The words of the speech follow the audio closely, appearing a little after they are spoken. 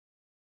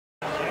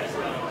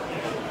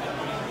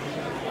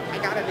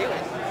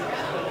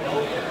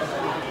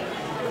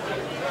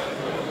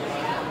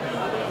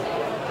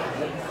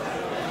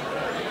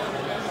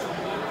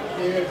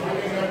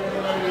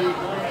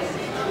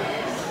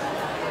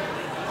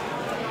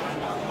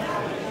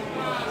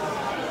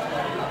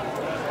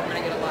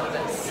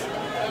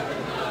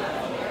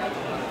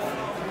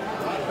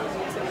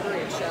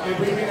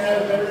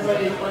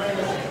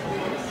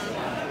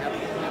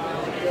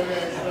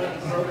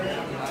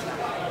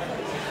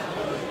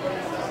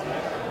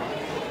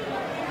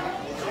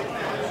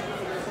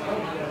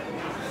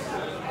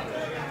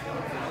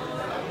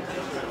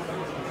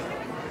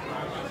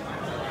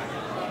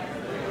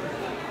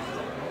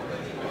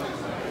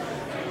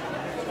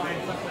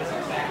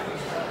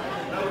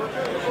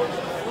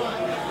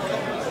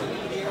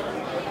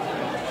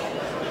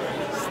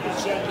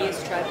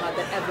tiniest tripod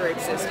that ever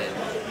existed.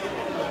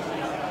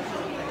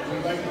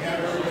 We'd like to have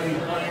everybody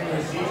find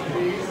their seat,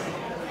 please.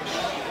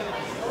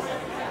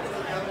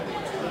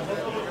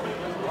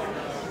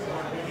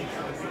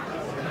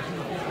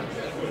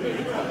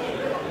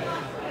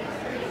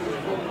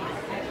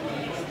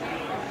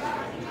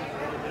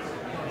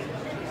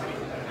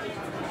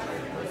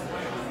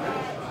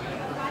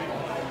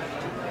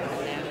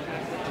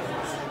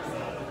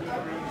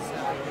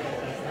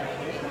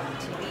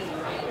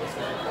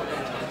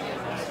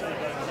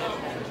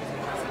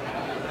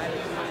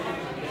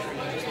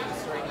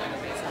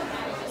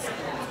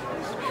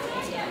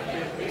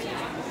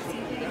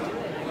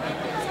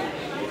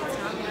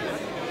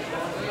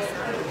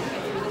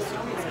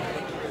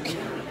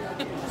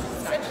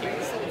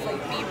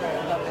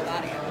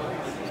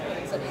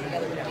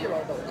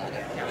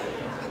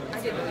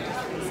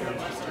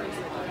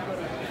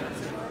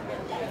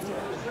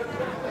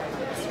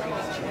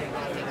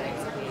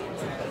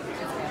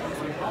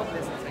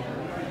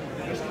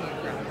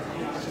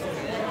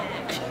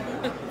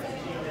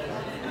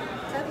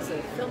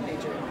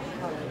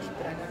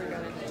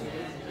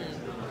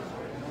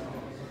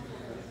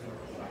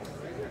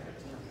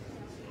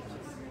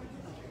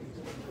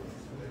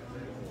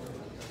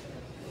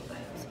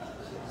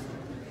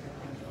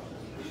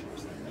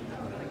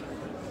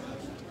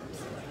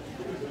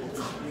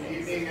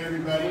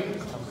 Everybody.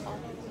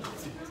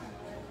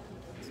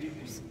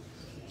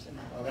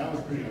 Oh, that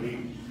was pretty weak.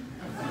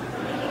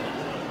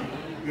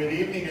 Good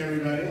evening,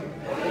 everybody.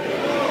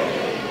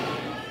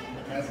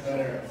 That's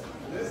better.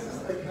 This is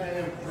the kind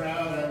of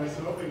crowd I was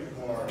hoping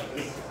for.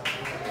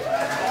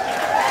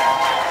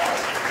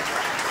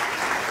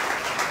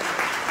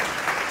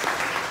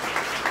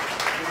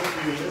 Thank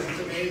you. This is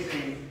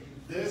amazing.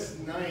 This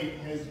night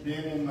has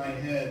been in my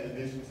head. The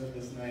visions of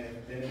this night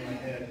have been in my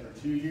head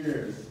for 2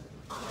 years.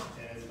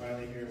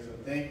 Finally here, so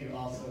thank you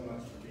all so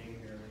much for being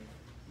here.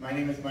 My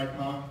name is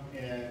Pach,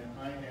 and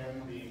I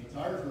am the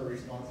photographer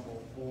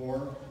responsible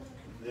for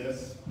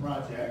this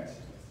project,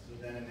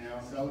 Then and Now,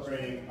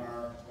 celebrating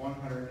our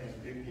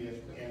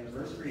 150th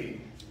anniversary,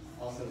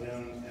 also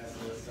known as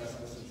the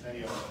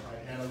sesquicentennial.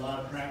 I've had a lot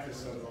of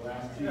practice over the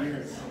last 2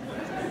 years,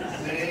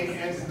 saying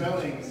and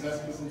spelling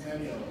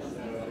sesquicentennial,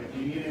 so if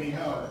you need any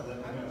help, let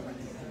me know.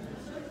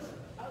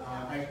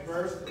 I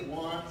first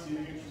want to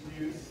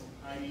introduce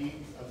Heidi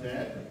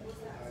Abed.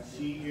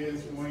 She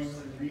is going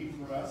to read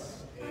for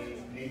us a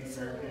Native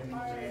American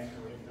grant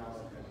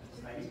acknowledgement.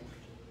 Heidi?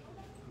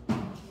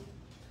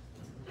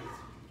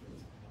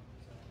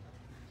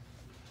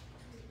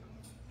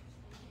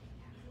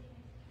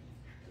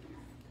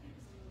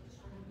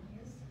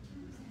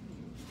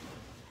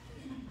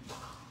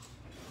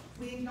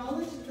 We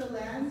acknowledge that the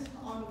land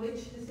on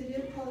which the city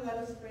of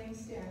Colorado Springs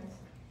stands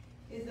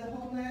is the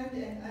homeland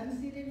and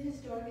unceded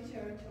historic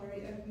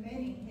territory of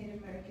many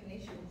Native American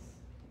nations.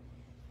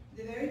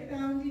 The very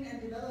founding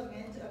and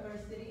development of our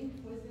city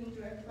was in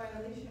direct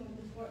violation with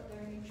the Fort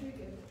Laramie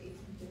Treaty of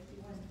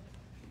 1851.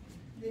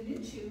 The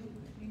Nuchu,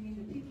 meaning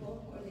the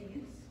people or the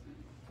Utes,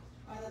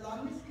 are the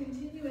longest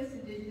continuous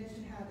indigenous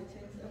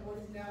inhabitants of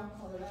what is now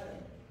Colorado.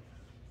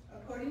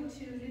 According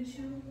to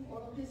Nuchu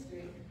oral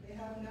history, they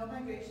have no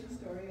migration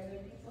story and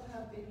their people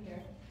have been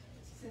here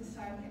since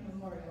time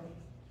immemorial.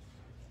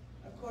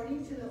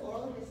 According to the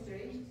oral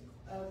history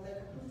of the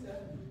Nakuta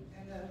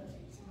and the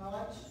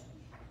Mawach,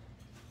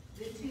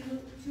 the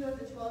two of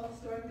the 12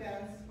 historic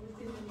bands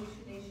within the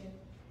Nuchu Nation,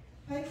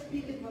 Pikes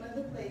Peak is one of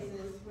the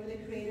places where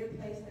the Creator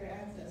placed their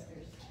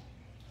ancestors.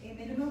 A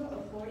minimum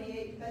of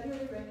 48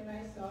 federally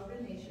recognized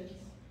sovereign nations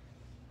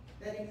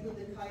that include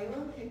the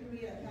Kiowa,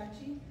 Hickory,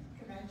 Apache,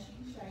 Comanche,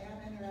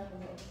 Cheyenne, and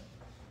Arapaho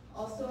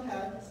also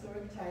have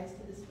historic ties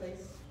to this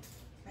place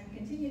and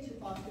continue to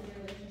foster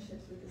their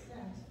relationships with this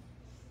land.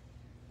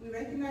 We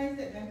recognize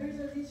that members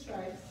of these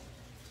tribes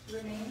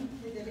remain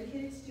the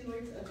dedicated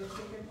stewards of their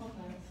sacred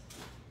homelands,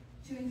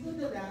 to include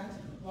the land,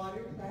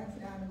 water, plants,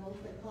 and animals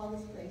that call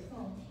this place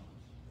home.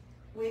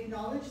 We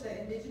acknowledge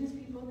that indigenous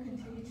people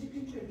continue to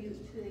contribute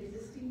to the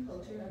existing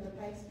culture of the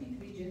Pikes Peak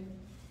region,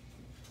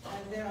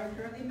 as there are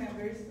currently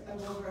members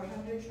of over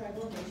 100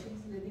 tribal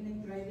nations living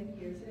and thriving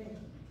here today.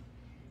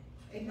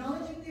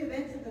 Acknowledging the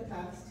events of the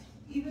past,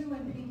 even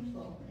when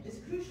painful,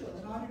 is crucial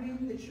in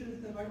honoring the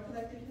truth of our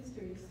collective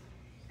histories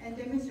and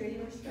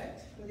demonstrating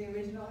respect for the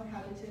original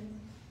inhabitants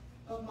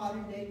of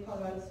modern-day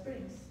Colorado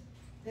Springs,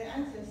 their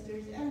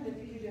ancestors, and the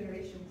future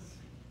generations.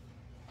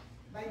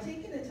 By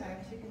taking the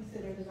time to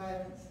consider the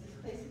violence,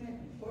 displacement,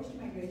 forced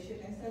migration,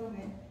 and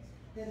settlement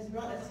that has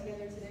brought us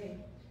together today,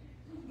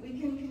 we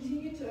can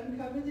continue to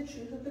uncover the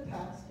truth of the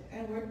past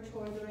and work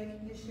toward the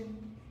recognition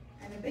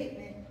and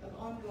abatement of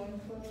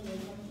ongoing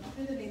colonialism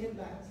through the native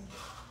lands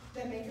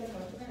that make up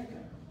North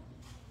America.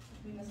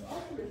 We must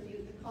also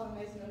refute the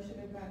colonized notion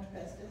of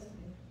manifest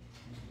destiny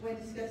when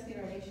discussing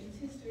our nation's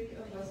history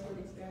of westward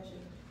expansion.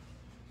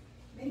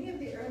 Many of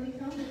the early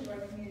founders of our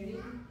community,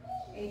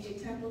 A.J.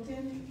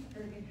 Templeton,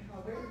 Irving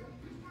Halbert,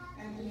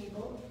 Anthony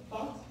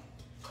Bott,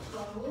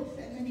 John Wolfe,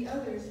 and many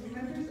others were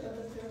members of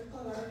the 3rd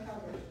Colorado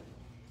Cavalry,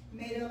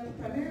 made up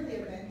primarily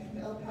of men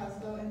from El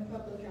Paso and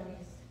Pueblo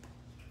counties.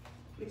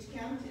 which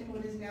camped in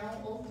what is now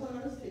Old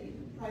Colorado City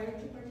prior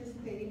to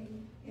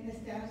participating in the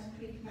Stamps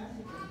Creek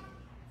Massacre,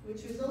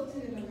 which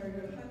resulted in the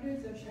murder of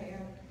hundreds of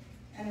Cheyenne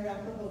and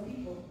Arapaho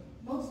people,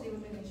 mostly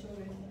women and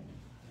children.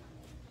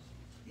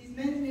 These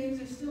men's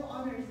names are still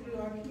honored through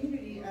our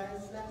community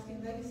as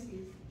lasting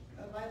legacies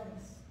of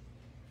violence.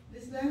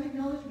 This land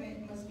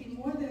acknowledgement must be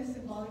more than a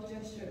symbolic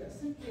gesture of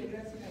simply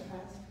addressing our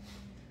past,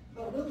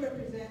 but will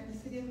represent the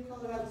City of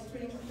Colorado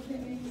Springs'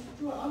 commitment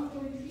to our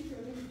ongoing future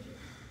relationship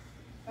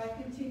by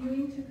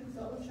continuing to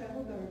consult with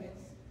tribal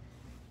governments,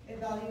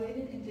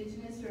 evaluating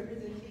Indigenous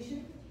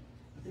representation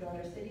throughout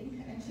our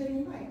city, and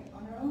shedding light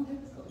on our own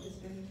difficult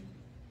history.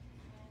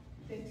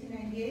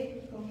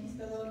 1598,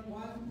 Conquistador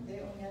Juan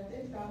de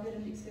Oñate founded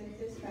an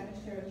extensive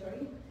Spanish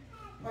territory,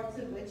 parts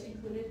of which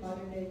included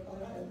modern-day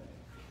Colorado.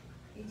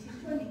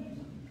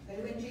 1820,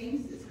 Edwin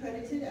James is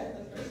credited as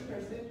the first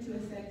person to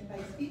ascend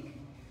Pike's Peak,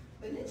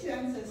 but Niche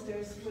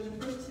ancestors were the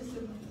first to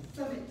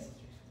summit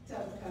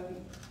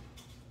Tallahassee.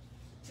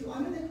 To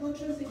honor the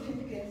cultural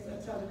significance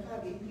of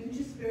Tallahassee,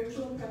 Niche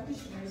spiritual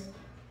practitioners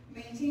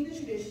maintain the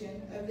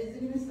tradition of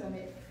visiting the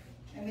summit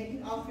and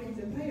making offerings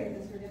and prayers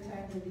at certain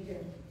times of the year.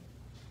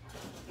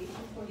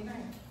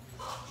 1849,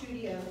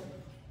 Treaty of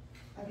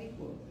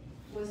Abico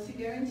was to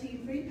guarantee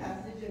free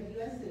passage of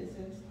U.S.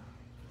 citizens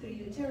through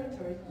U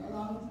territory,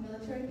 along with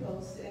military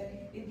posts and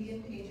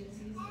Indian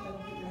agencies of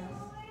the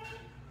U.S.,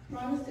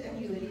 promised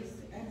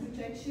annuities and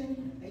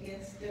protection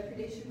against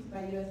depredations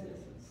by U.S.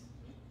 citizens.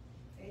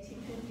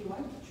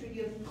 1851,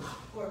 Treaty of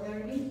Fort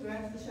Laramie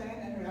grants the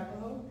Cheyenne and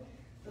Arapaho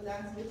the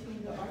lands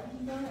between the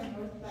Arkansas and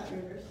North Platte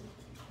rivers,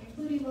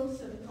 including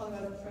most of the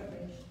Colorado Front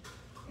Range,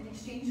 in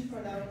exchange for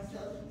allowing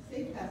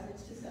safe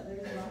passage to settlers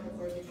along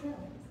the Oregon Trail.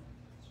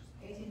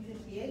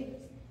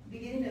 1858,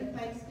 beginning of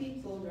Pike's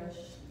Peak Gold Rush.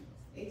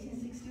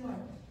 1861,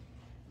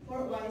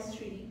 Fort Wise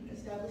Treaty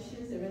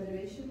establishes a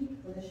reservation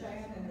for the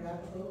Cheyenne and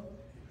Arapaho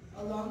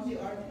along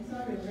the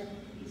Arkansas River,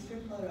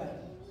 eastern Colorado,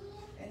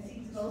 and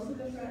cedes most of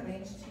the Front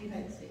Range to the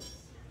United States.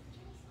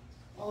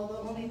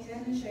 Although only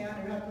 10 Cheyenne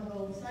and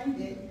Arapaho signed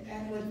it,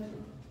 and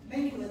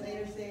many would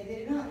later say they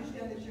did not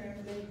understand the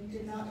terms, they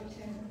did not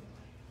intend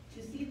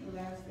to cede the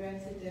lands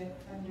granted them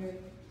under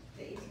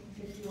the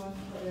 1851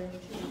 Fort Laramie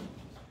Treaty.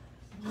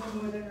 No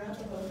Northern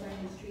Arapaho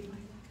signed this treaty,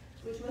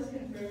 which was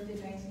confirmed in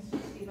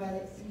 1960 by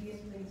the Indian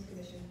Claims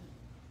Commission.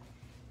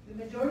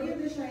 The majority of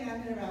the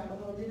Cheyenne and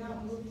Arapaho did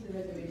not move to the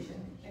reservation,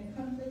 and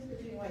conflicts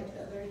between white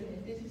settlers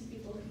and indigenous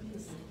people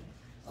continued,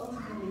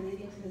 ultimately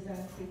leading to the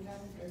Sand Creek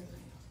Massacre.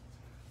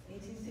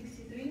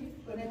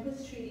 1863,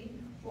 Conecua's Treaty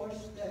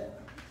forced the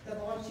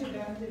Apache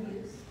Band of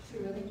Utes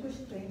to relinquish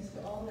claims to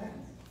all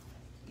lands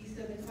east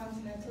of the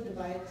Continental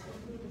Divide to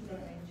include the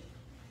Front Range.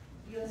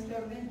 The U.S.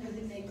 government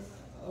designates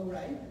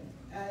O'Reilly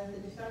as the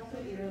de facto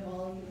leader of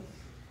all Utes.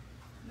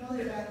 No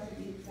other bands would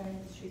be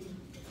signed this treaty.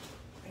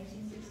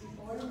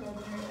 1964,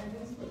 Governor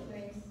Evans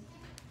proclaims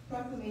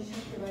proclamation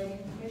providing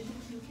permission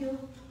to kill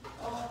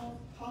all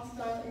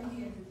hostile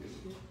Indians is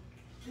issued.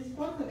 This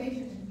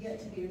proclamation is yet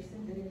to be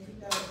rescinded in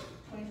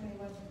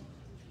 2021.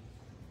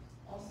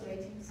 Also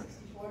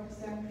 1864,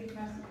 Sand Creek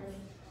Massacre.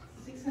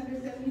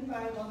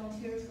 675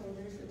 volunteer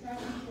soldiers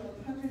attacked and killed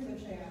hundreds of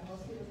Cheyenne,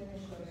 mostly women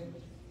and children.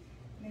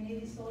 Many of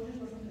these soldiers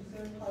were from the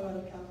 3rd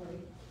Colorado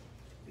Cavalry.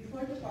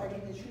 Before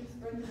departing, the troops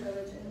burned the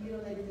village and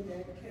mutilated the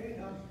dead,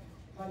 carrying off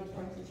body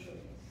parts as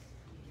trophies.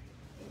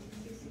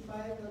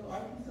 1865, the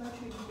Arkansas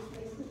Treaty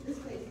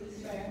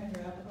displaces Cheyenne and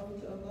Arapaho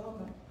to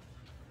Oklahoma.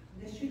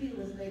 This treaty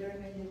was later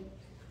amended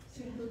to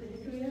include the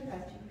Hickory,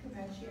 Apache,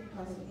 Comanche, and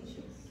Possum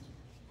nations.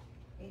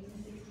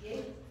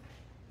 1868,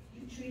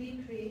 the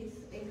treaty creates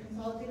a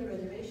consolidated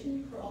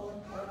reservation for all of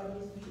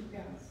Colorado's Ute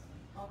bands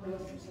on the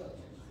western slope.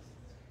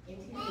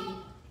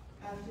 1880,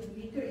 after the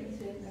Meeker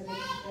incident of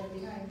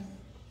 1879,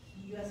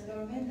 the U.S.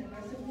 government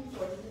aggressively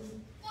forces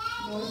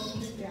North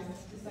Ute bands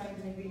to sign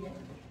an agreement,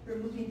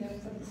 removing them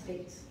from the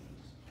states.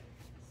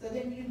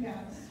 Southern Ute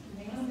bands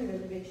remain on the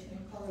reservation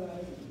in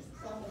Colorado,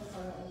 southwest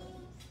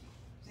Colorado.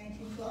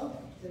 1912,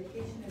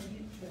 dedication of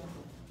Ute Trail.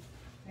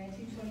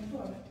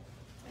 1924,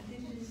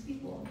 Indigenous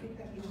people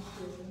become Ute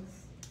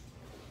citizens.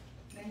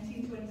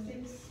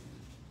 1926,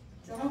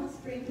 Tahoma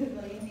Spring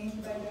Pavilion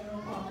named by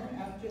General Palmer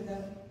after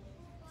the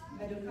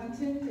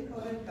Meducantin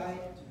Dakota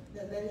guide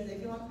that led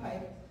Zebulon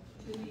Pike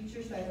to the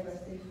future site of our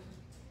city.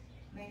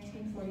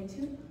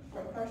 1942,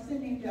 Fort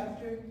Carson, named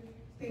after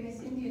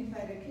famous Indian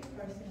fighter Kit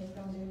Carson, was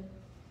founded.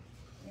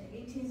 In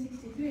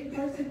 1863,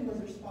 Carson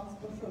was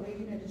responsible for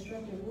waging a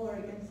destructive war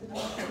against the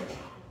North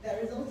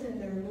that resulted in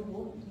the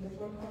removal of the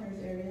Four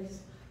Corners areas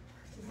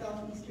to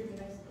southeastern New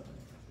Mexico.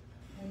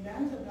 When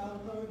bands of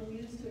Navajo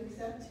refused to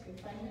accept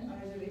confinement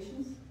on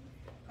reservations,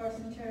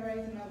 Carson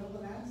terrorized the Navajo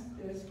lands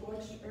through a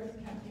scorched earth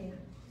campaign,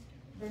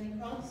 burning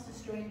crops,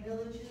 destroying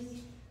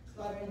villages,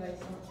 slaughtering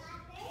livestock.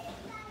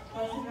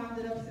 Carson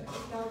rounded up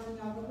 6,000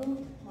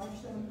 Navajo,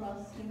 marched them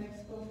across New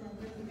Mexico for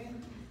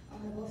imprisonment on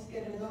the Bosque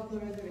Redondo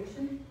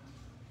reservation,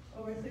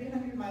 over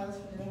 300 miles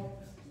from the north.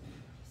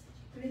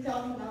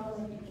 3,000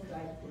 Navajo people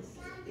died. This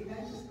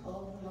event is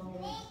called the Long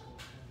Walk.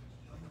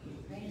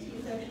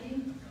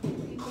 1970,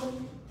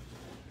 people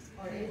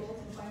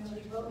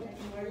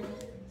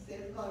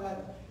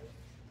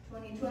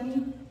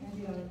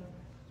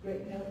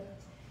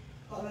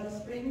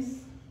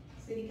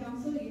City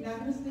Council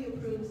unanimously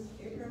approves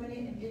a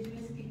permanent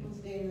Indigenous Peoples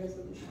Day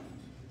resolution.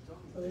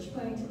 So there's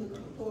plenty to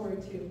look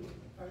forward to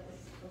for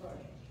this of our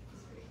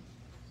history.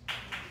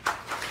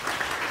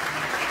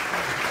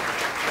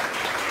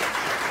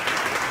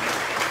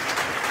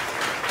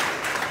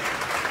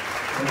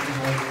 Thank you,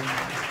 Heidi.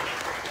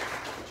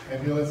 I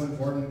feel it's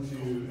important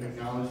to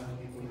acknowledge the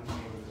people who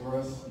came before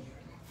us,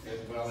 as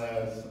well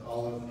as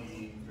all of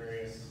the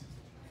various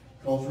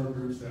cultural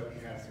groups that we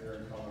have here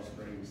in Colorado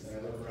Springs. And I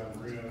look around the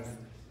room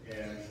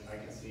and I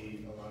can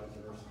see a lot of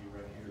diversity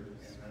right here,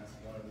 and that's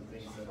one of the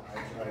things that I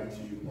try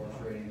to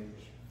portray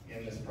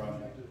in this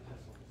project.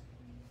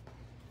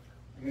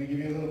 I'm going to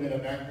give you a little bit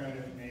of background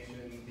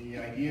information. The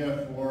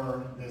idea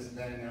for this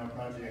Then and Now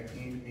project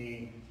came to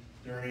me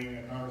during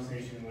a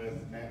conversation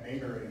with Matt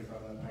Mayberry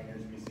from the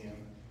Pioneers Museum.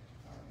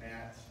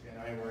 Matt and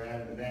I were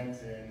at an event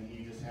and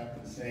he just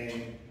happened to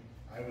say,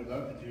 I would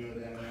love to do a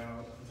Then and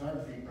Now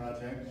photography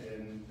project,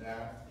 and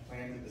that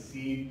planted the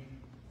seed.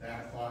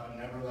 That thought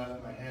never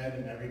left my head,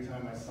 and every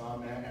time I saw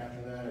Matt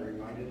after that, I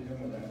reminded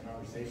him of that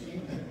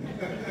conversation.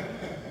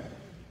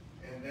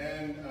 And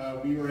then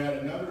we were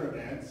at another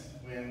event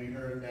when we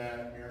heard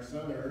that Mayor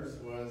Suthers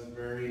was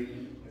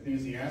very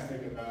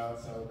enthusiastic about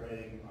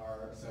celebrating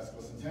our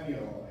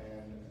sesquicentennial,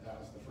 and that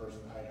was the first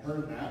I'd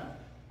heard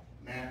that.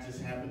 Matt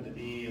just happened to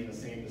be in the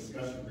same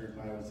discussion group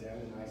I was in,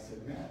 and I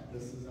said, Matt,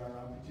 this is our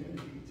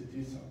opportunity to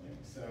do something.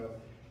 So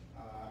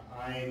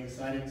I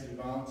decided to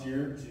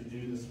volunteer to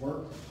do this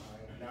work.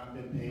 I have not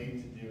been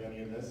paid to do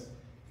any of this,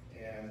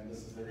 and this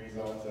is the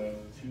result of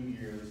 2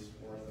 years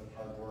worth of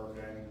hard work.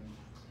 I'm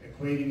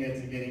equating it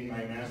to getting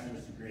my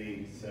master's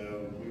degree,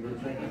 so we were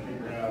trying to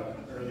figure out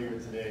earlier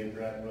today,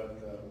 Brett,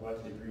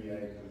 what degree I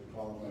could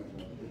qualify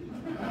for.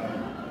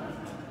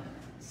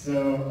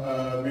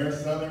 So Mayor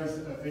Suthers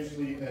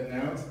officially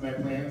announced my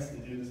plans to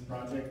do this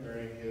project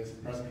during his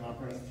press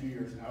conference 2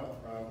 years out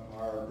from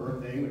our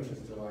birthday, which is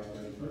July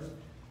 31st,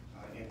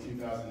 in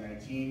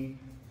 2019.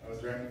 I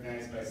was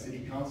recognized by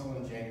City Council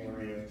in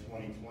January of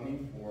 2020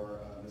 for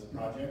this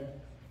project.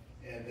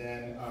 And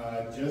then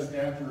just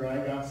after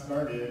I got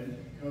started,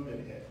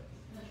 COVID hit.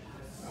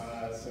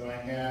 So I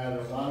had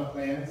a lot of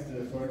plans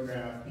to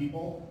photograph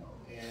people,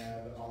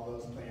 and all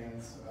those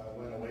plans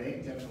went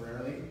away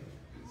temporarily.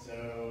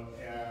 So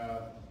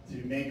to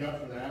make up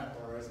for that,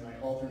 or as my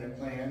alternate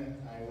plan,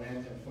 I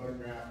went and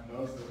photographed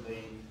most of the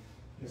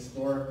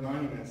historic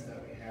monuments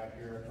that we have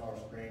here in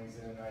Colorado Springs,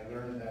 and I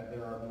learned that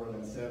there are more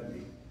than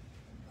 70.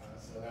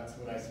 So that's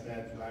what I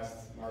spent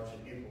last March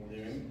and April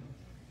doing.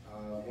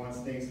 Once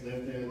things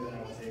lifted, then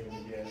I was able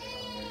to get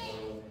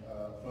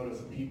photos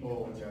of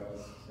people, which I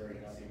was very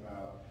happy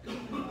about.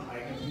 I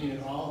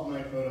completed all of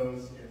my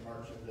photos in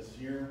March of this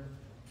year.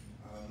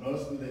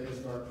 Most of the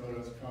historic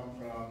photos come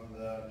from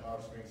the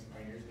Colorado Springs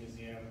Pioneers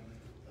Museum,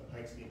 the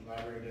Pikes Peak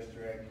Library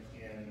District,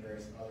 and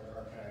various other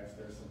archives.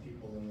 There's some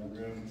people in the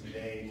room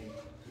today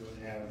who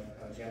have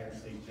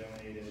generously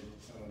donated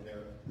some of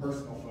their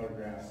personal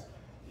photographs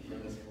for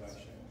this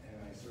collection, and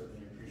I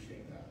certainly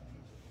appreciate that.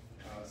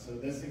 So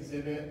this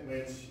exhibit,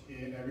 which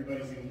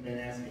everybody's been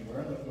asking, where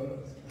are the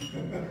photos?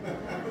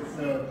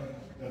 So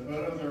the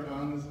photos are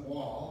on this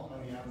wall, on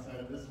the outside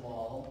of this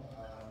wall,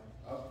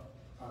 up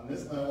on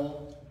this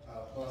level,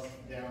 plus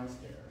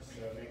downstairs.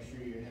 So make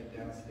sure you head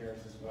downstairs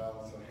as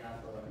well. So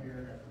half are up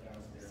here, half are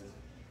downstairs.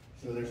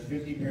 So there's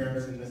 50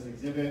 pairs in this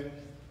exhibit,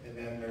 and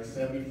then there's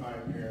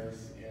 75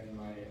 pairs in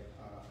my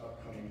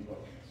upcoming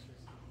book.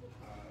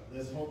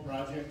 This whole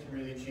project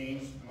really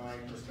changed my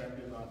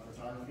perspective on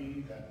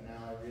photography, that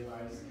now I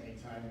realize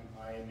anytime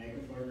I make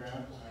a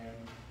photograph, I am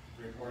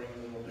recording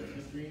a little bit of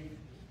history,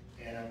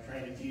 and I'm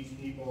trying to teach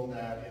people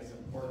that it's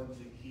important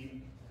to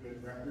keep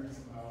good records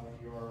of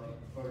your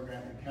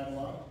photographic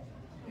catalog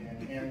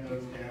and hand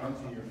those down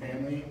to your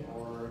family,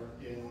 or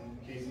in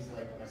cases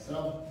like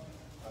myself,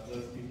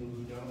 those people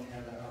who don't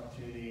have that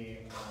opportunity,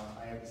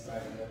 I have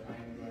decided that I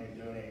am going to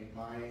donate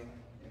my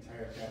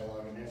entire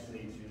catalog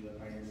eventually to the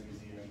Pioneers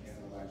Museum and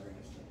the Library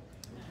District.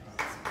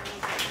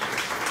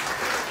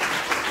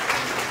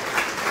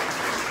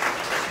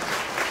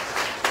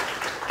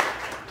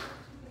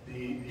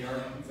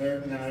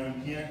 Now you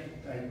can't,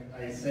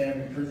 I say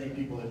I'm encouraging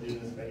people to do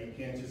this, but you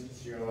can't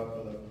just show up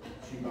with a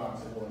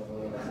shoebox full of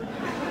photos.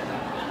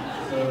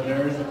 So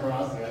there is a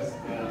process,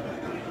 but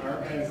the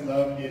archives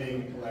love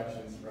getting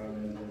collections from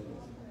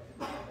individuals.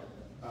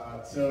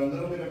 So a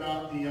little bit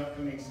about the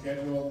upcoming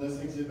schedule. This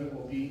exhibit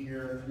will be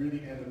here through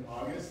the end of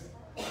August.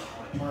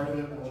 Part of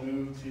it will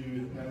move to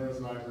the Penrose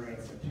Library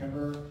in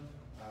September.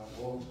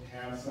 We'll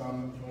have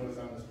some photos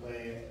on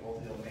display at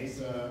Gold Hill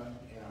Mesa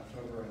in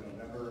October and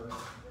November,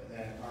 and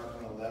then Art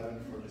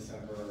 111 for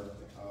December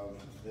of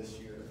this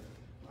year.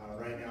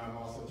 Right now I'm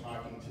also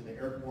talking to the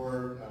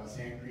airport,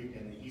 Sand Creek,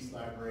 and the East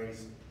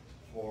Libraries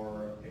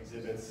for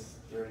exhibits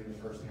during the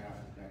first half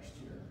of next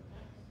year.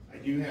 I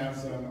do have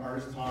some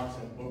artist talks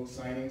and book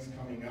signings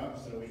coming up.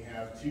 So we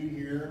have 2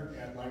 here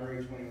at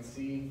Library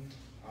 21C,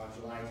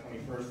 July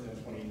 21st and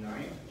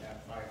 29th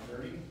at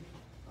 5:30.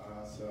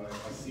 So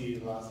I see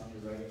lots of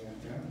you writing that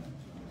down.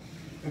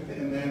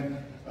 And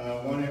then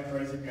one at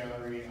Chrysler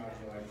Gallery on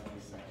July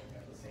 22nd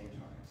at the same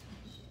time.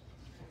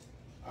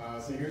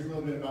 So here's a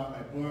little bit about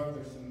my book.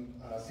 There's some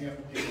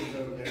sample pages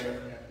over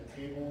there at the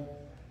table.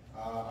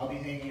 I'll be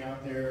hanging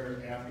out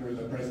there after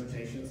the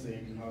presentation, so you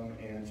can come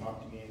and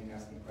talk to me and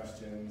ask me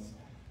questions.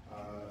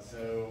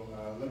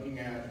 Looking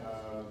at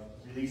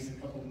release a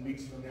couple of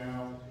weeks from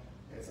now.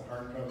 It's a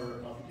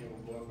hardcover coffee table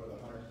book with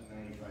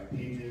 195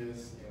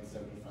 pages and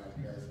 75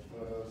 pairs of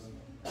photos.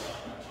 It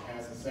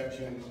has a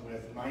section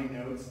with my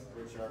notes,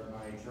 which are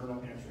my journal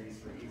entries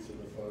for each of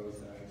the photos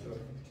that I took.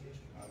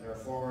 There are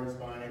forwards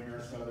by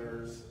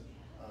Suthers,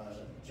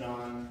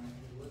 John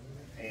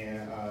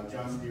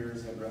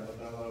Spears and Brett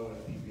Lavello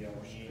with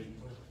PPLP,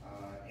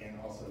 and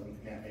also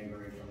Matt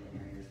Mayberry from the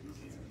Pioneers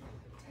Museum.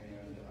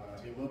 And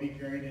it will be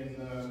carried in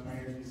the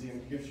Pioneers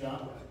Museum gift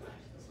shop,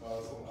 as well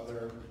as some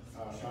other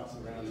shops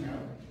around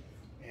town.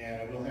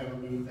 And we'll have a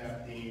booth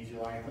at the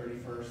July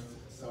 31st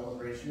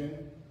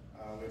celebration,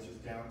 which is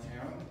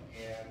downtown,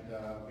 and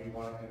we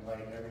want to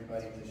invite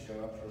everybody to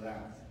show up for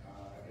that.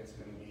 It's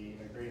going to be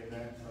a great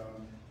event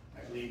from,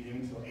 I believe,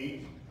 noon till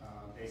 8,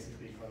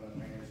 basically from the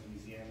Pioneers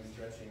Museum,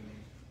 stretching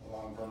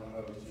along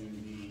Vernon to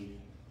the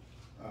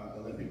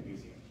Olympic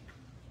Museum.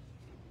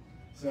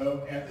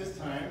 So at this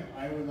time,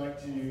 I would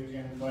like to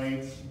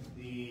invite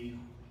the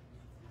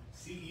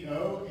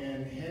CEO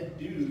and head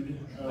dude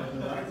of the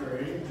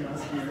library, John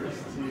Spears,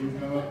 to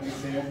come up and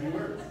say a few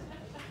words.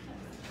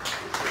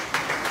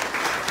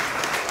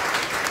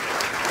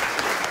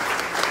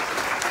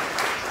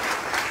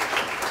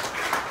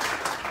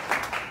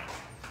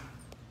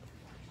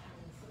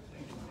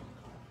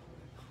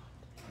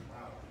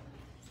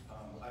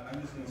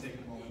 I'm just going to take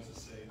a moment to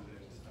say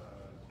that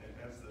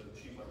as the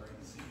Chief Librarian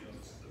and CEO,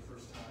 this is the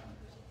first time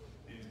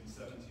in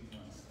 17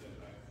 months that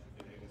I've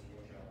been able to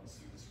look out and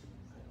see this room.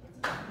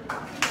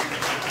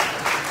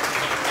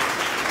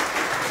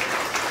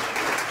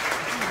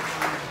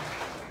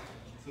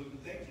 So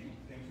thank you.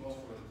 Thank you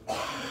all for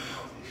coming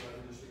out to the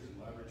Library District and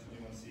Library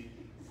 21C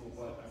for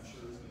what I'm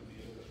sure is going to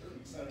be a very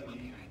exciting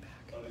meeting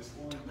of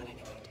exploring both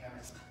our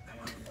past and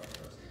our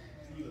present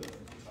through the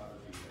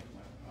photography that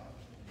might pop.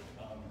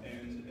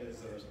 And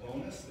as a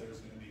bonus,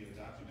 there's going to be a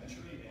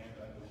documentary and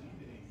I believe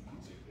a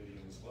music video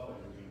as well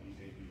that are going to be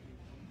debuted.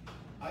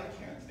 I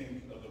can't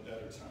think of a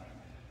better time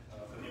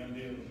for the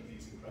unveiling of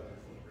these incredible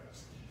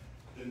photographs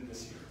than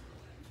this year,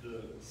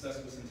 the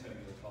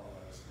sesquicentennial of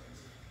Colorado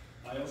Springs.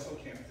 I also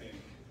can't think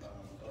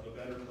of a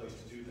better place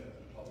to do that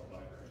than the public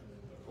library,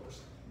 of course.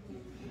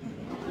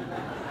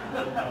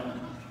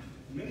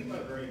 Many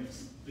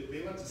librarians,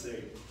 they like to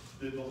say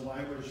that the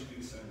library should be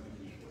the center of the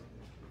community.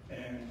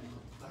 And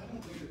I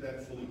don't think that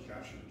that fully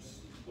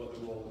captures what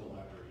the role of the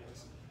library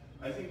is.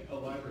 I think a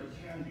library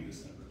can be the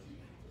center of the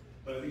community,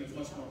 but I think it's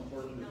much more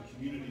important that the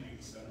community be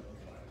the center of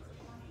the library.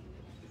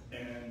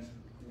 And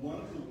one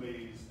of the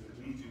ways that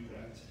we do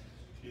that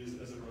is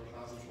as a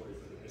repository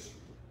for the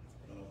history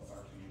of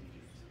our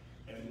community.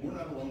 And we're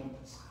not alone in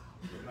this.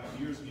 The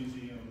Pioneers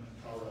Museum,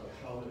 Colorado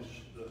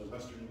College, the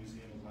Western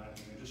Museum of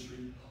Mining and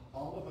Industry,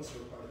 all of us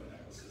are part of an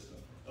ecosystem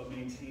of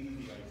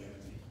maintaining the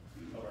identity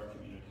of our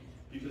community,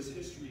 because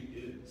history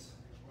is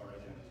our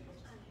identity.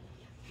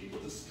 People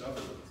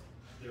discover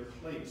their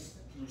place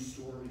through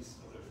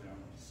stories of their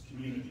families,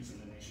 communities,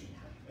 and the nation,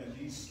 and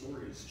these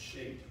stories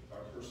shape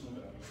our personal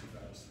values and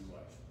values through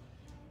life.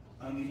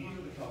 On the eve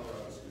of the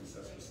Colorado Springs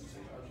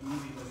Sesquicentennial, our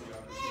community has the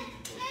opportunity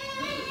to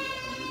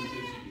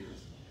commemorate 150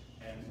 years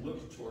and look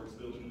towards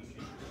building the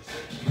future.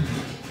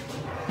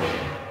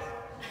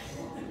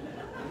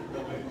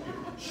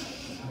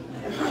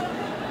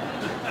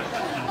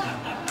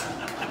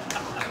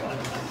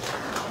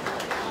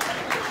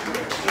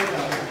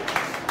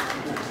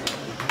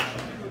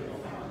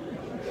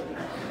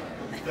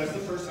 That's the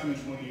first time in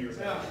 20 years.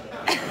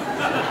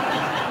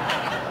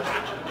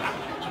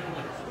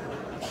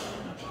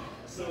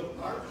 So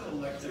our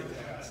collective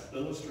past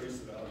illustrates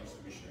the values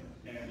that we share,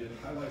 and it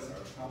highlights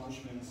our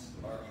accomplishments,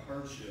 our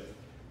hardship,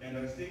 and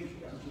I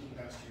think after the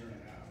past year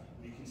and a half,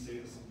 we can say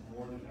this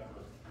more than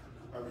ever,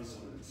 our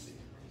resiliency.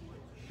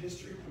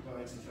 History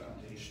provides the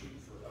foundation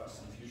for us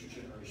and future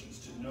generations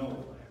to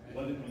know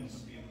what it means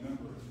to be a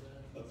member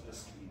of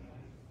this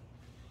community.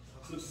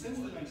 So since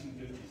the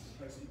 1950s, the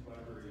Pikes Peak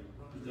Library,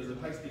 the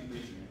Pikes Peak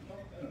region,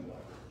 and the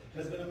library,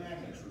 has been a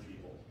magnet for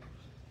people.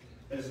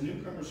 As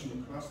newcomers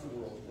from across the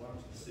world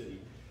flocked to the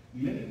city,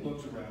 many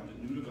looked around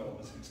at new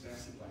developments and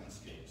expansive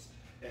landscapes,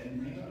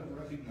 and may not have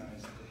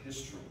recognized the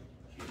history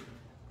here.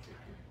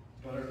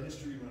 But our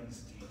history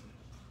runs deep,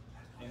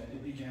 and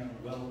it began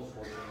well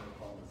before Colonel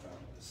Carver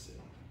founded the city.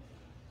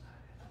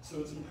 So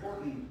it's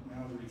important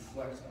now to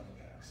reflect on the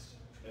past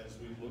as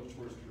we look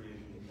towards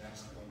creating the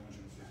next 150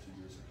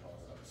 years of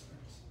Colorado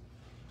Springs.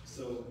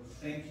 So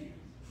thank you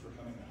for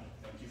coming out.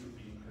 Thank you for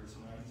being here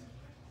tonight.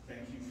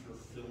 Thank you for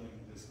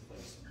filling this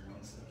place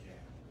once again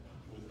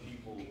with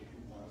people who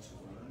want to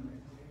learn,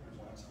 who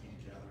want to be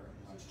together, and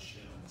want to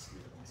share an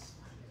experience.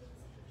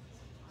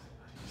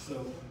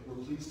 So we're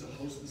pleased to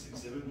host this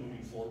exhibit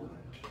moving forward.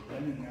 The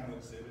Then and Now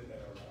exhibit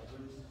at our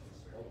library.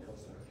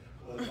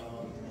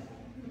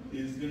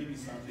 is going to be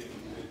something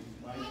that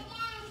Mike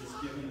has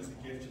given as a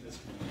gift to this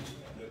community,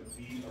 and that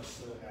we are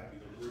so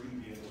happy that we're going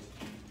to be able to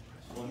be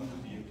one of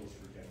the vehicles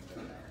for getting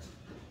that out.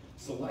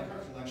 So like our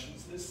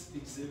collections, this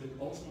exhibit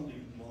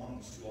ultimately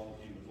belongs to all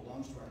of you. It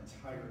belongs to our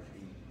entire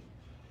community.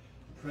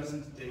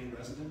 Present-day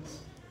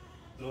residents,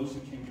 those who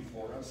came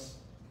before us,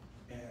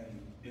 and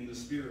in the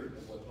spirit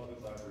of what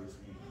public libraries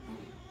mean,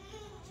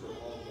 for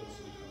all of those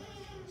who come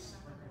after us.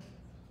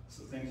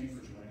 So thank you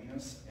for joining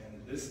us, and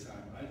at this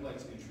time, I'd like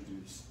to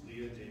introduce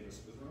Leah Davis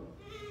Witherow,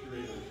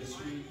 Curator of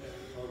History at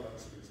the Colorado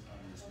Springs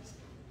Pioneers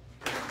Museum.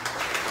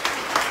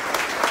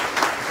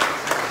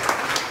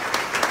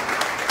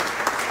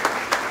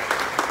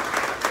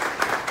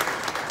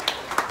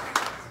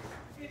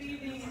 Good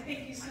evening, and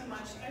thank you so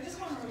much. I just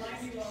want to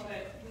remind you all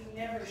that we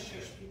never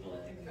shush people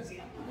at the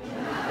museum.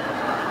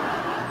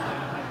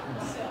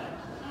 So,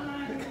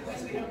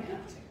 because we don't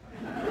have to.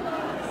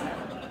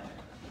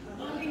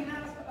 On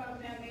behalf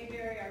of Matt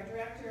Mayberry, our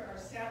director, our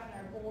staff,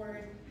 and our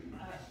board,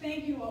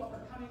 thank you all for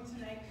coming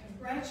tonight.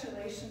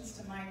 Congratulations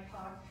to Mike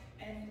Pach,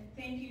 and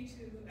thank you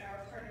to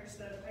our partners,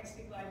 the Pikes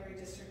Peak Library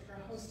District, for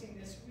hosting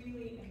this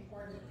really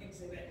important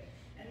exhibit.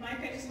 And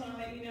Mike, I just want to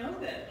let you know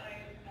that I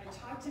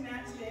talked to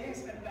Matt today. I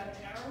spent about an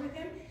hour with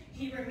him.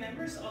 He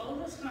remembers all of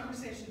those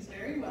conversations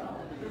very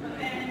well,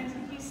 and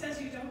he says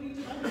you don't need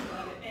to worry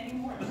about it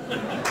anymore. So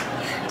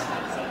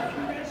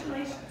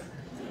congratulations.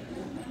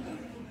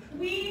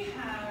 We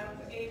have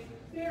a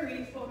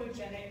very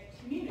photogenic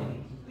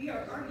community. We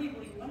are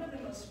arguably one of the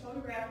most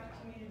photographed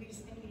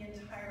communities in the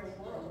entire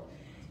world.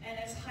 And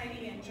as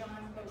Heidi and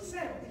John both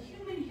said, the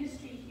human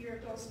history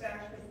here goes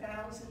back for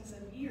thousands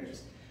of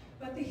years.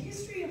 But the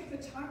history of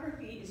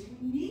photography is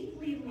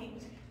uniquely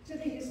linked to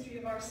the history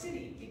of our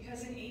city,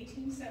 because in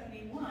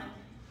 1871,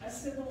 a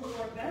Civil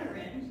War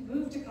veteran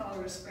moved to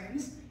Colorado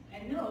Springs,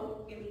 and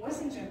no, it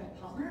wasn't General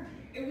Palmer,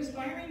 it was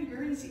Byron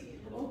Guernsey,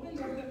 who opened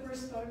up the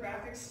first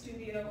photographic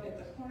studio at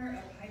the corner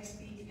of Pikes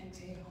Peak and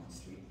Tejon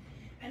Street.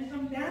 And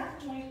from that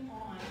point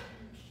on,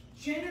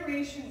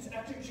 generations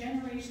after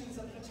generations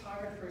of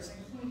photographers,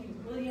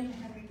 including William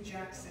Henry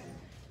Jackson,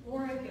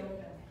 Laura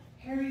Gilpin,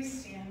 Harry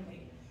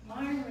Stanley,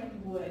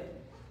 Myron Wood,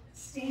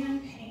 Stan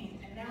Payne,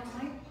 and now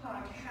Mike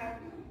Pach, have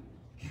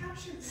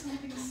captured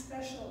something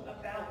special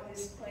about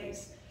this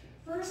place.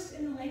 First,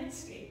 in the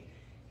landscape.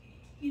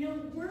 You know,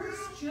 words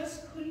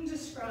just couldn't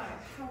describe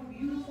how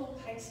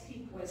beautiful Pikes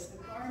Peak was, the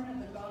Garden of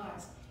the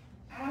Gods,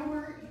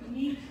 our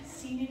unique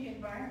scenic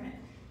environment.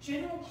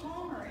 General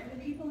Palmer and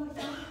the people of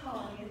that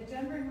colony and the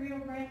Denver and Rio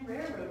Grande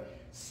Railroad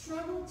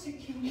struggled to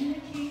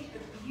communicate the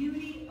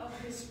beauty of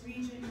this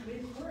region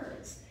with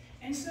words.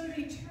 And so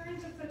they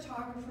turned to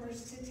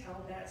photographers to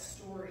tell that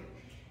story.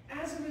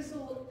 As a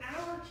result,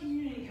 our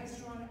community has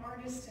drawn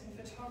artists and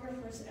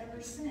photographers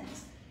ever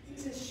since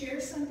to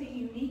share something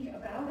unique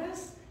about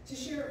us, to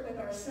share it with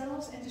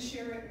ourselves, and to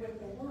share it with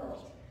the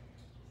world.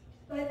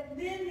 But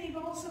then they've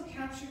also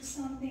captured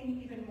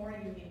something even more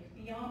unique,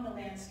 beyond the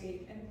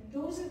landscape, and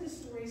those are the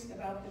stories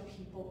about the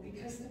people,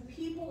 because the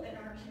people in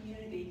our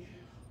community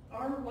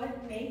are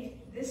what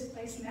make this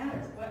place matter,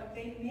 what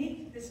they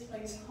make this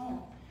place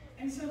home.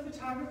 And so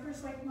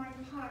photographers like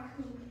Mike Pach,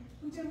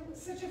 who did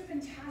such a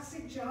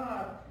fantastic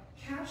job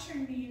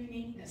capturing the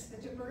uniqueness, the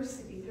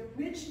diversity, the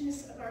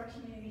richness of our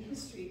community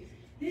history,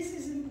 this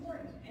is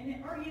important, and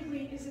it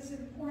arguably is as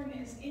important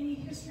as any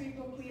history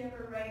book we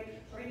ever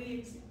write or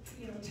any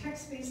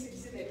text-based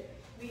exhibit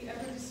we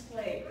ever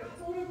display.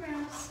 The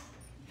photographs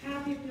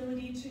have the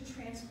ability to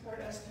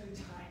transport us through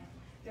time.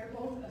 They're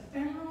both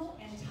ephemeral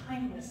and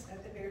timeless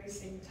at the very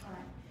same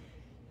time.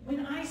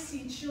 When I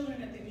see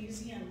children at the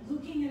museum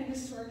looking at a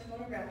historic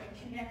photograph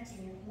and connecting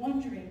and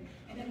wondering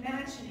and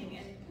imagining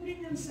and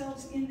putting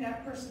themselves in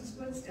that person's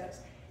footsteps,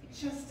 it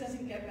just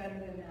doesn't get better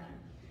than that.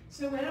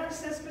 So at our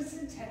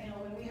sesquicentennial,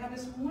 when we have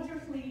this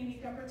wonderfully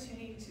unique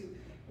opportunity to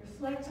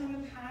reflect on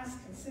the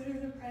past, consider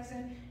the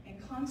present,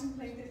 and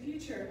contemplate the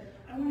future,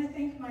 I want to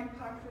thank Mike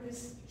Pach for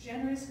this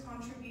generous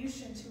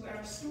contribution to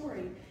our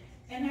story.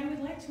 And I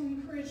would like to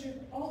encourage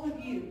all of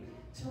you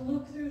to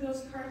look through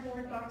those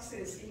cardboard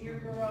boxes in your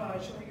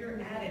garage or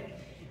your attic.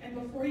 And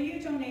before you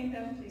donate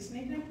them, please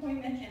make an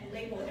appointment and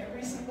label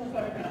every single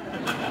photograph.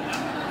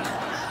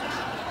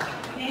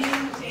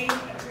 Name, date,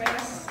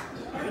 address.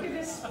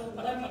 Archivists will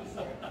love you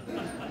for it.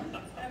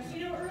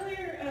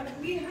 Earlier,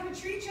 we have a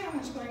tree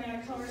challenge going on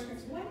at Colorado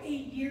Springs. What a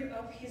year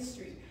of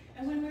history.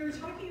 And when we were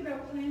talking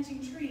about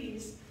planting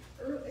trees,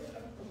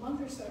 a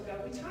month or so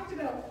ago, we talked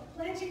about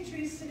planting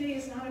trees today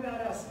is not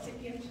about us, it's a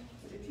gift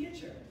for the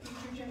future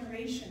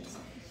generations.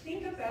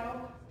 Think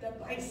about the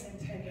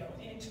bicentennial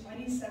in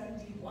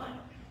 2071.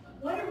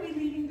 What are we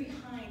leaving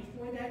behind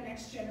for that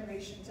next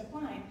generation to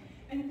find?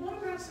 And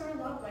photographs are a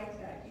lot like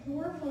that.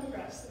 Your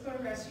photographs, the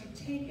photographs you've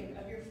taken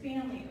of your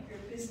family, of your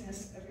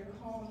business, of your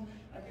home,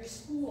 of your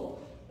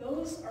school,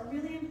 those are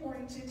really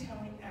important to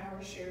telling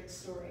our shared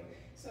story.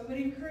 So I would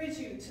encourage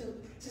you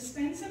to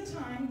spend some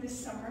time this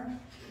summer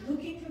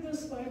looking for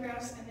those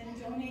photographs and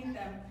then donate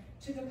them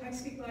to the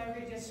Pikes Peak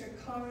Library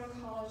District, Colorado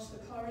College,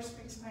 the Colorado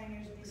Springs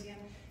Pioneers Museum,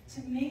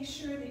 to make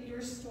sure that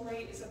your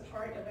story is a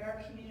part of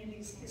our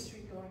community's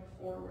history going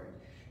forward.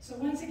 So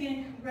once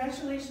again,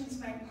 congratulations,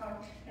 Mike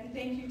Pach, and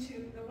thank you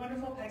to the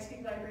wonderful Pikes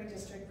Peak Library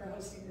District for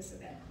hosting this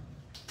event.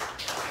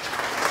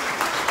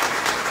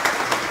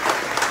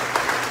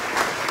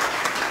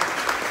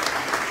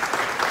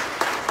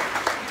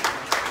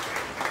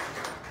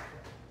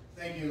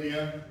 Thank you,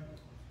 Leah.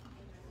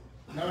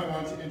 Now I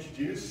want to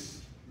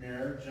introduce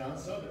Mayor John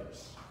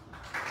Suthers.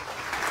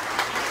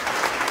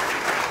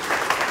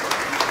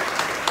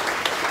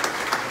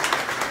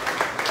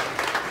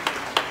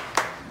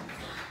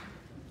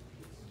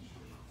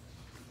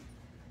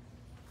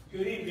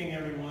 Good evening,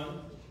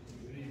 everyone.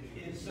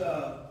 It's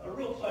a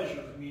real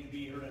pleasure for me to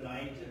be here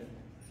tonight and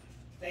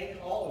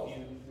thank all of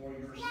you for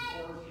your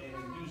support and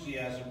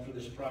enthusiasm for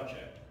this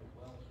project.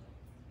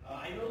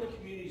 I know the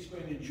community is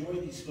going to enjoy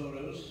these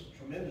photos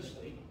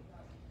tremendously.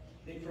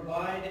 They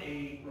provide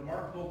a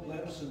remarkable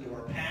glimpse into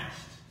our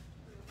past,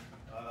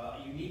 a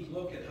unique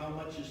look at how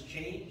much has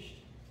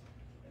changed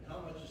and how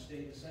much has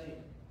stayed the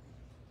same.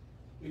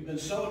 We've been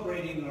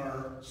celebrating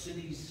our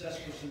city's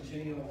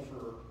sesquicentennial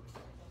for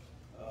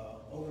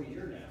over a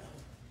year now.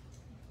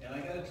 And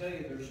I got to tell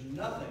you, there's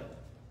nothing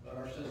but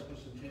our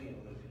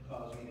sesquicentennial that could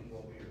cause me to grow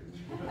a beard.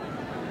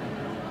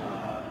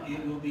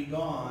 It will be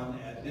gone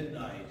at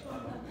midnight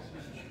on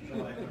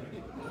July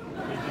 30th.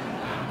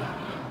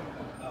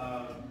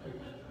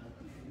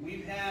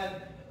 We've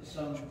had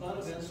some fun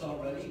events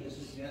already. This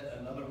is yet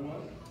another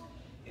one.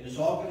 It is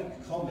all going to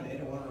culminate.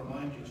 I want to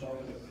remind you, it's all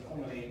going to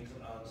culminate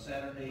on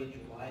Saturday,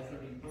 July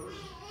 31st,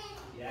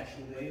 the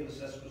actual day of the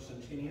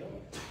sesquicentennial.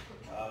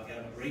 Got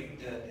a great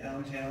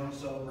downtown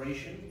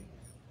celebration,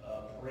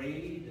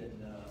 parade,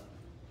 and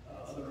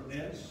other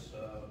events,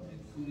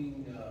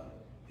 including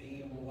being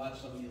able to watch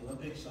some of the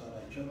Olympics on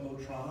a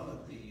jumbotron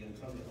at the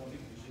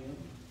Olympic Museum.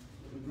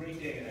 It was a great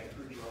day, and I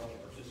encourage you all to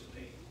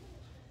participate.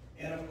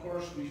 And of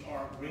course, we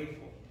are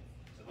grateful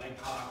to Mike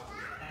Pach for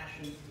his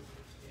passion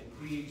and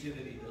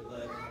creativity that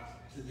led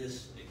to this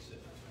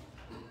exhibit.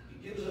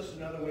 It gives us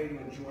another way to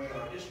enjoy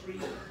our history,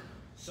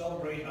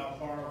 celebrate how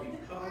far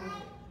we've come,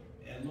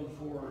 and look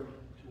forward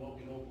to what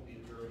we hope will be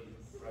a very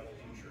bright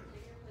future.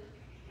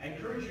 I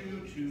encourage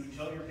you to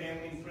tell your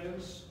family and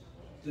friends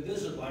to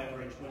visit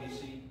Library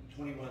 21C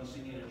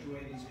and enjoy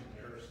these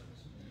comparisons.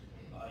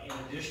 In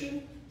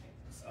addition,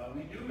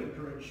 we do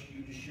encourage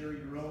you to share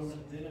your own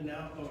then and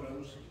now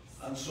photos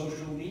on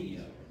social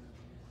media.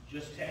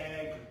 Just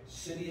tag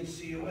City of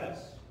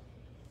COS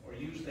or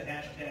use the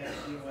hashtag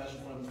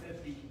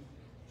COS150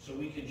 so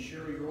we can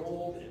share your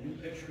old and new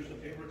pictures of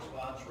favorite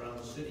spots around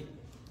the city.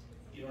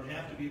 You don't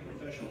have to be a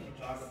professional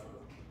photographer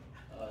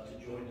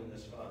to join in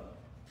this fun.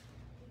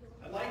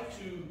 I'd like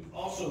to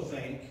also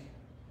thank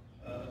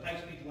the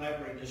Pikes Peak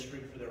Library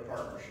District for their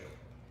partnership,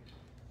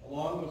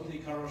 along with the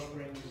Carver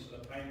Springs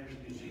Pioneers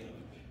Museum.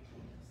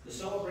 The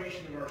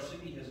celebration of our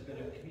city has been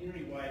a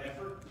community-wide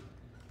effort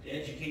to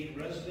educate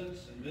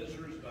residents and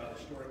visitors about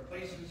historic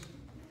places,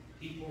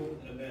 people,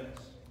 and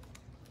events.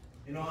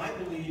 You know, I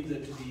believe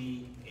that to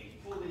be a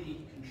fully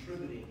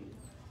contributing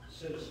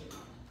citizen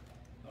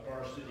of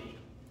our city,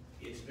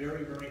 it's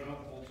very, very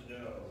helpful to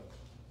know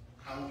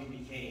how we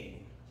became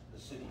the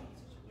city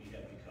we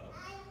have become.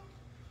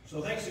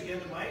 So thanks again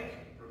to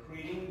Mike for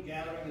creating,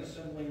 gathering, and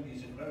assembling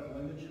these incredible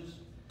images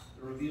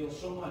that reveal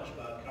so much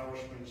about Carver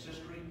Springs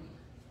history,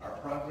 our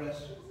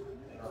progress,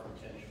 and our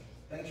potential.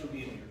 Thanks for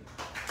being here.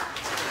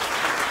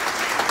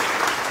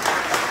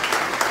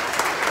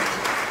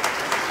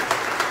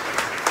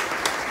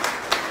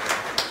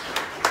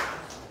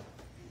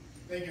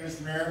 Thank you,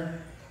 Mr.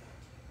 Mayor.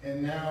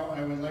 And now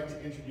I would like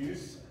to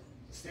introduce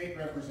State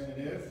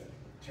Representative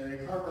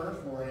Terri Carver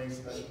for a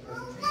special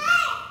presentation.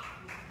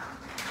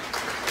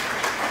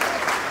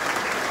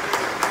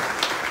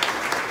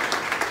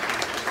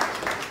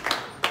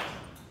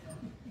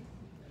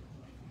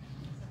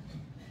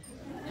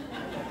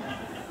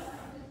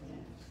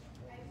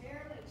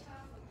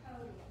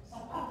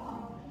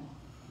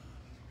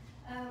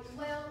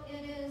 Well,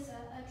 it is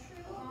a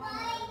true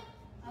honor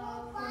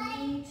for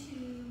me to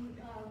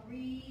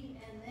read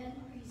and then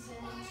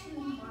present to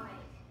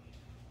Mike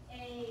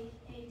a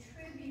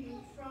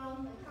tribute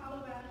from the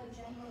Colorado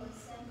General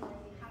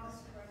Assembly, House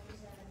of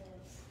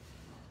Representatives.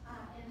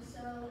 And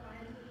so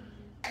I'm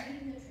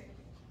reading the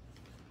tribute.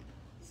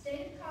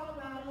 State of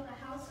Colorado, the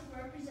House of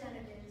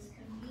Representatives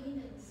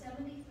convened in the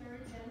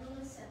 73rd General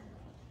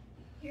Assembly,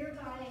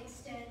 hereby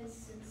extends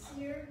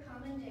sincere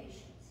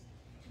commendations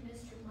to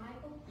Mr.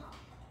 Michael Pach,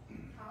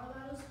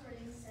 Colorado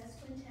Springs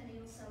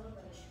Sesquicentennial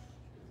Celebration.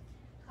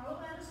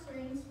 Colorado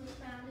Springs was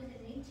founded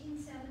in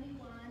 1871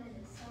 and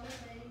is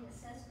celebrating the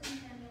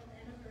sesquicentennial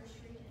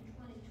anniversary in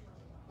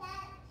 2021.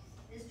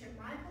 Mr.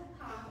 Michael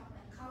Pach,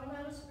 a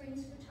Colorado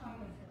Springs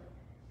photographer,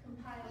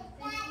 compiled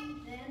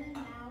 50 then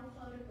and now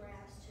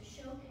photographs to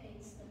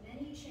showcase the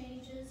many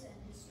changes and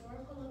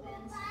historical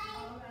events in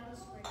Colorado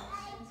Springs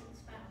since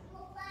its founding.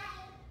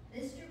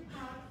 Mr.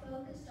 Pach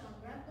focused on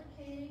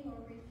replicating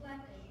or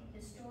reflecting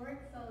historic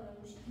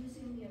photos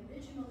using the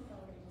original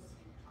photos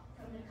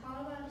from the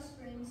Colorado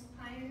Springs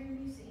Pioneer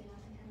Museum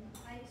and the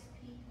Pikes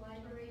Peak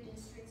library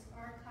district's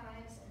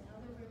archives and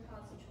other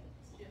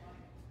repositories.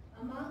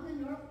 Among the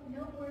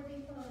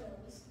noteworthy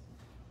photos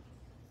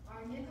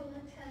are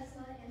Nikola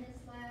Tesla in his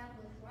lab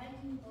with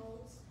lightning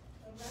bolts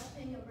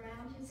erupting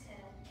around his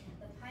head,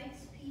 the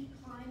Pikes Peak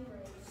climb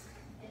race,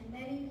 and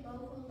many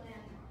local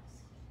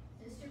landmarks.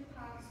 Mr.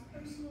 Pach's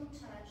personal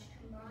touch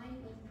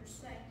combined with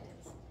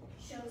perspectives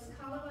shows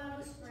Colorado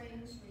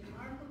Springs'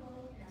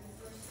 remarkable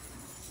diversity.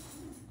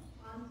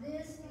 On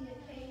this, the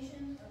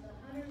occasion of the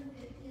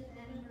 150th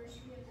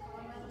anniversary of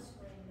Colorado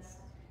Springs,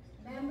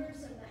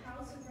 members of the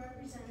House of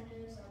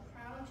Representatives are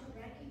proud to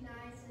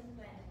recognize and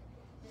thank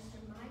Mr.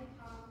 Mike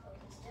Pach for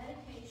his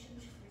dedication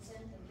to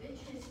present the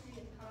rich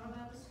history of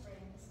Colorado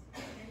Springs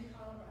and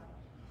Colorado.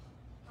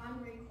 On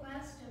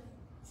request of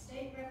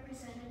State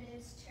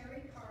Representatives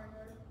Terri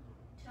Carver,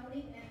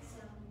 Tony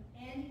Exum,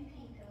 Andy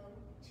Pico,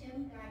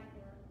 Tim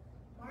Geithner,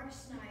 Mark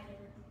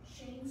Snyder,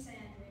 Shane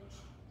Sandridge,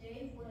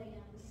 Dave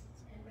Williams,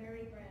 and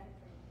Mary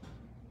Bradford.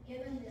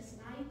 Given this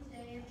 9th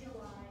day of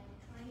July,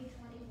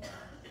 2021,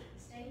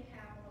 State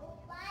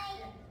Capitol,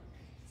 Denver.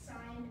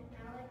 Signed,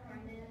 Alec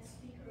Garnett,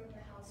 Speaker of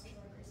the House of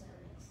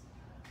Representatives.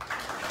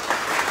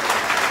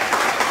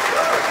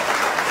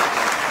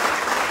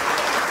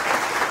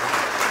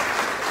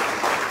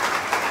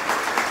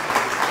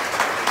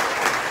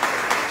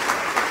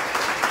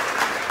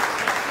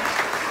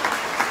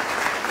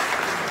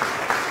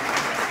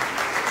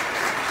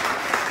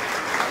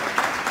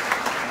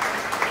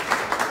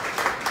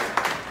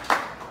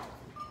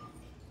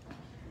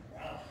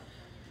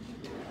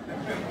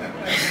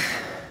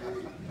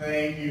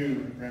 Thank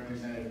you,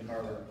 Representative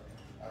Carver.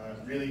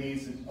 It really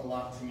means a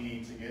lot to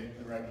me to get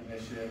the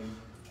recognition,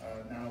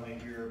 not only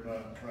here,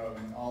 but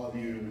from all of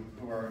you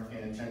who are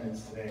in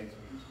attendance today.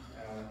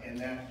 And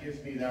that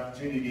gives me the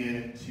opportunity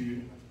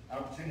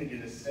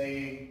to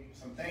say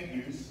some thank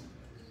yous.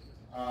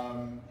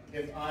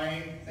 If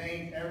I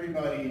thanked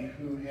everybody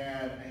who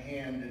had a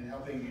hand in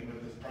helping me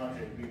with this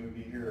project, we would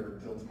be here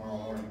till tomorrow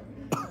morning.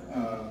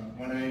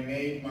 When I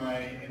made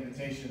my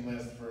invitation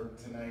list for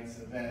tonight's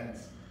event,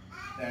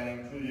 that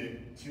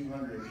included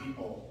 200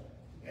 people,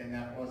 and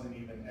that wasn't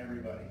even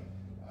everybody.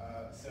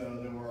 So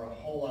there were a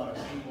whole lot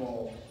of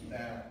people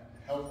that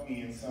helped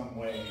me in some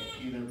way,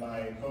 either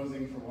by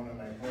posing for one of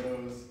my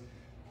photos,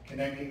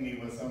 connecting me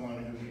with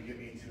someone who could get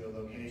me to a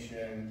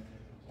location,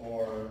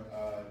 or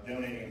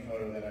donating a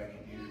photo that I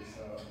could use.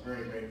 So I'm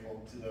very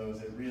grateful to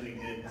those. It really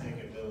did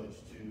take a village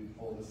to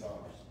pull this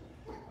off.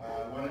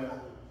 I want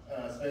to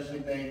especially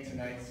thank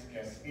tonight's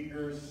guest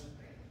speakers.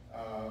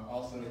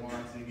 Also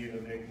want to give a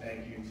big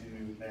thank you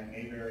to Matt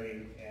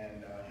Mayberry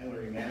and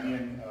Hillary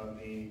Mannion of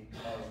the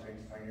Colorado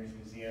Springs Pioneers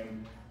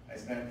Museum. I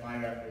spent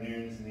 5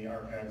 afternoons in the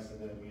archives of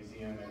the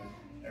museum, and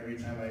every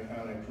time I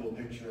found a cool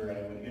picture,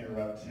 I would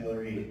interrupt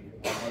Hillary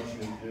on what she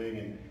was doing,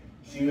 and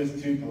she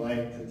was too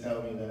polite to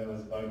tell me that I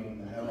was bugging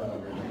the hell out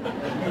of her.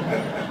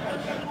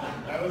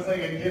 I was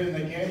like a kid in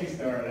the candy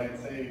store, and I'd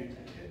say,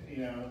 you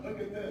know, look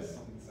at this.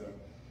 And so,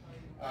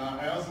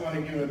 I also want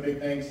to give a big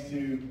thanks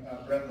to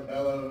Brett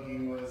Labello. He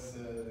was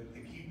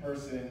the key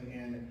person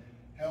in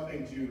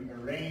helping to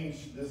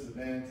arrange this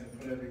event and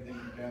put everything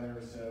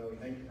together. So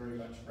thank you very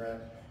much,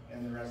 Brett,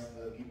 and the rest of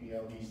the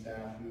PPLD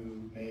staff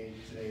who made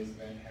today's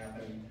event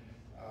happen.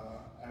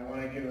 I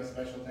want to give a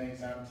special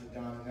thanks out to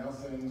Donna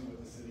Nelson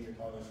with the City of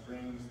Colorado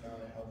Springs.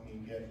 Donna helped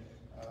me get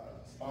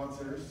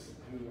sponsors,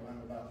 who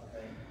I'm about to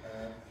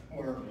thank,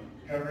 for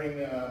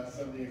covering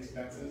some of the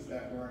expenses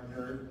that were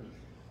incurred.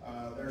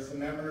 There are some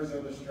members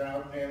of the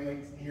Stroud family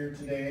here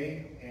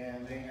today,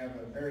 and they have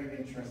a very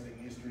interesting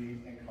history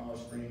in Colorado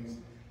Springs,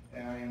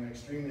 and I am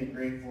extremely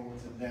grateful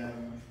to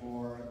them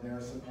for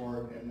their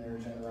support and their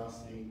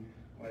generosity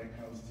when it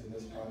comes to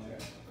this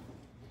project.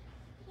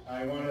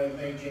 I want to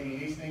thank Jamie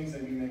Hastings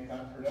of You Make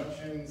Hot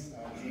Productions.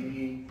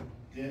 Jamie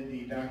did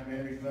the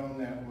documentary film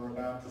that we're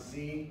about to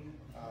see.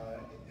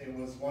 It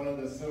was one of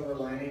the silver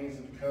linings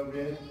of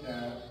COVID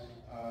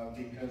that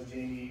because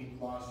Jamie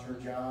lost her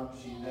job,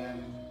 she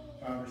then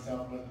found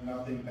herself with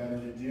nothing better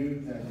to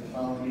do than to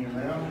follow me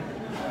around.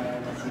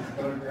 To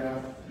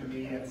photograph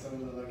me at some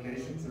of the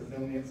locations, or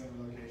film me at some of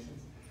the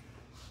locations.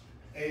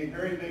 A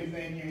very big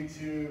thank you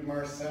to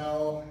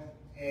Marcel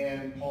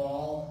and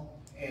Paul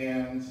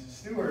and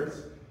Stuart,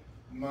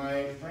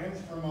 my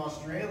friends from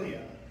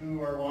Australia,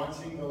 who are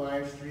watching the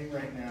live stream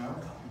right now,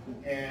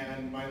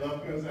 and my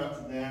love goes out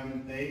to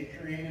them. They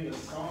created a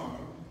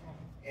song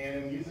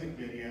and a music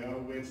video,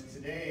 which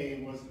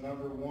today was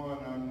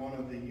 #1 on one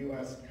of the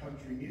U.S.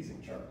 country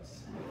music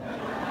charts.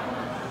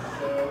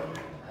 So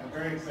I'm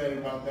very excited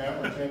about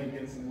that. We're trying to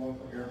get some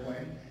local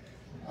airplay.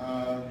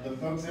 The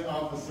folks at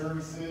Office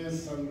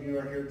Services, some of you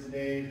are here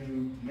today,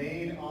 who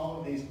made all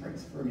of these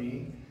prints for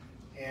me,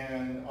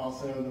 and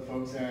also the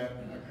folks at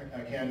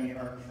Academy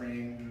Art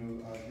Frame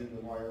who did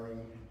the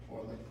wiring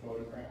for the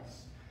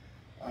photographs.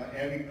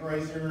 Abby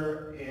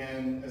Kreuzer,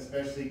 and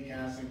especially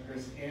Cass and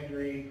Chris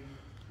Andry,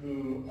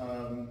 who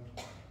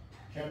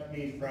kept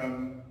me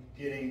from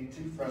getting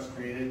too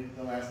frustrated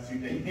the last 2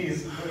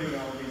 days putting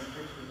all these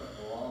pictures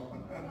on the wall.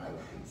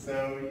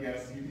 So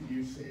yes,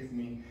 you saved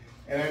me.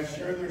 And I'm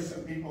sure there's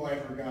some people I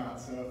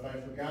forgot, so if I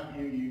forgot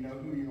you, you know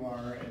who you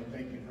are, and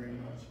thank you very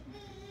much.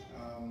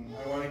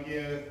 I want to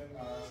give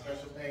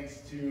special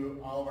thanks to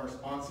all of our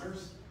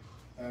sponsors,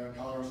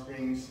 Colorado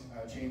Springs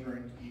Chamber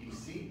and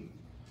EDC,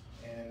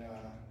 and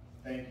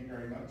thank you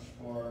very much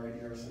for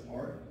your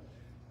support.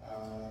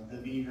 The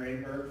V.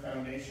 Grayberg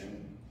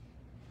Foundation,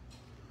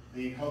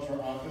 the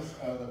Cultural Office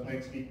of the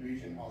Pikes Peak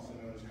Region, also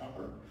known as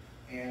Carver,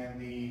 and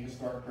the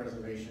Historic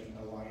Preservation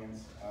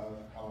Alliance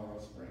of Colorado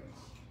Springs.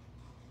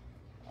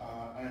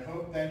 I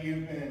hope that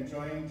you've been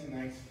enjoying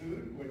tonight's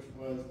food, which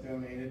was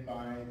donated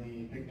by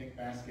the Picnic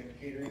Basket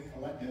Catering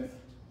Collective,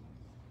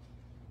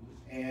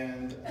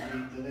 and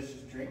the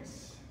delicious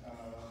drinks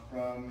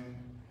from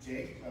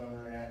Jake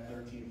over at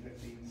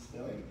 1350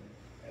 Distilling,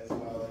 as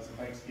well as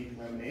Pikes Peak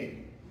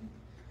Lemonade.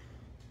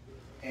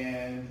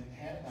 And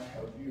I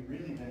hope you've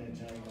really been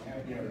enjoying the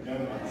happy hour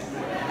donuts.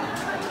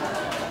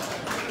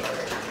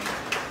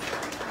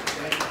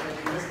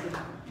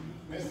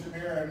 Mr.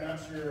 Mayor, I'm not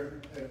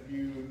sure if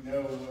you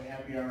know what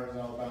happy hour is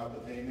all about,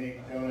 but they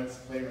make donuts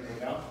flavored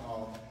with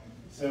alcohol.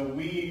 So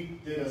we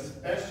did a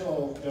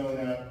special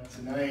donut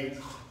tonight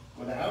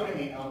without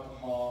any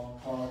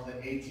alcohol called the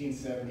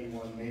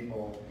 1871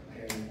 Maple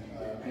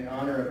in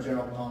honor of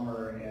General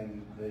Palmer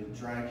and the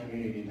dry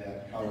community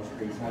that Colorado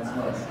Springs once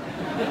was.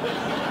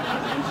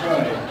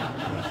 Enjoy.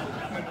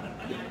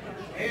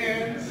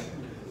 And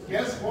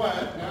guess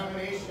what?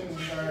 Nominations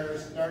are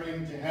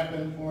starting to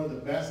happen for the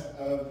best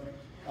of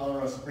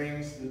Colorado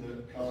Springs to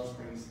the Colorado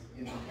Springs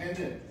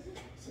Independent.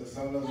 So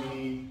some of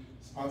the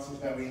sponsors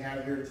that we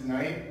have here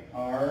tonight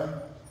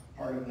are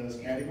part of those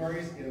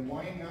categories, and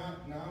why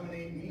not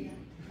nominate me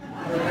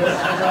for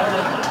best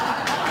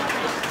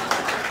photographer?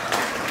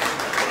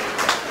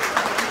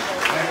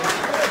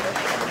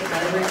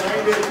 I'm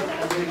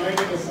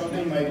reminded of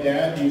something my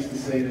dad used to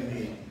say to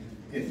me: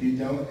 if you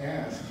don't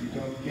ask, you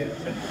don't get.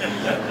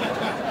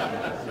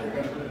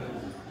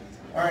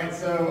 All right,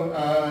 so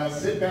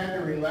sit back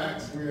and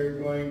relax. We're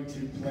going to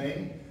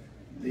play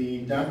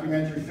the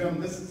documentary film.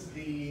 This is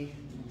the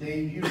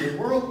debut, the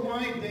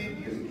worldwide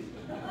debut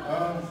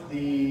of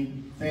the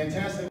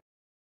fantastic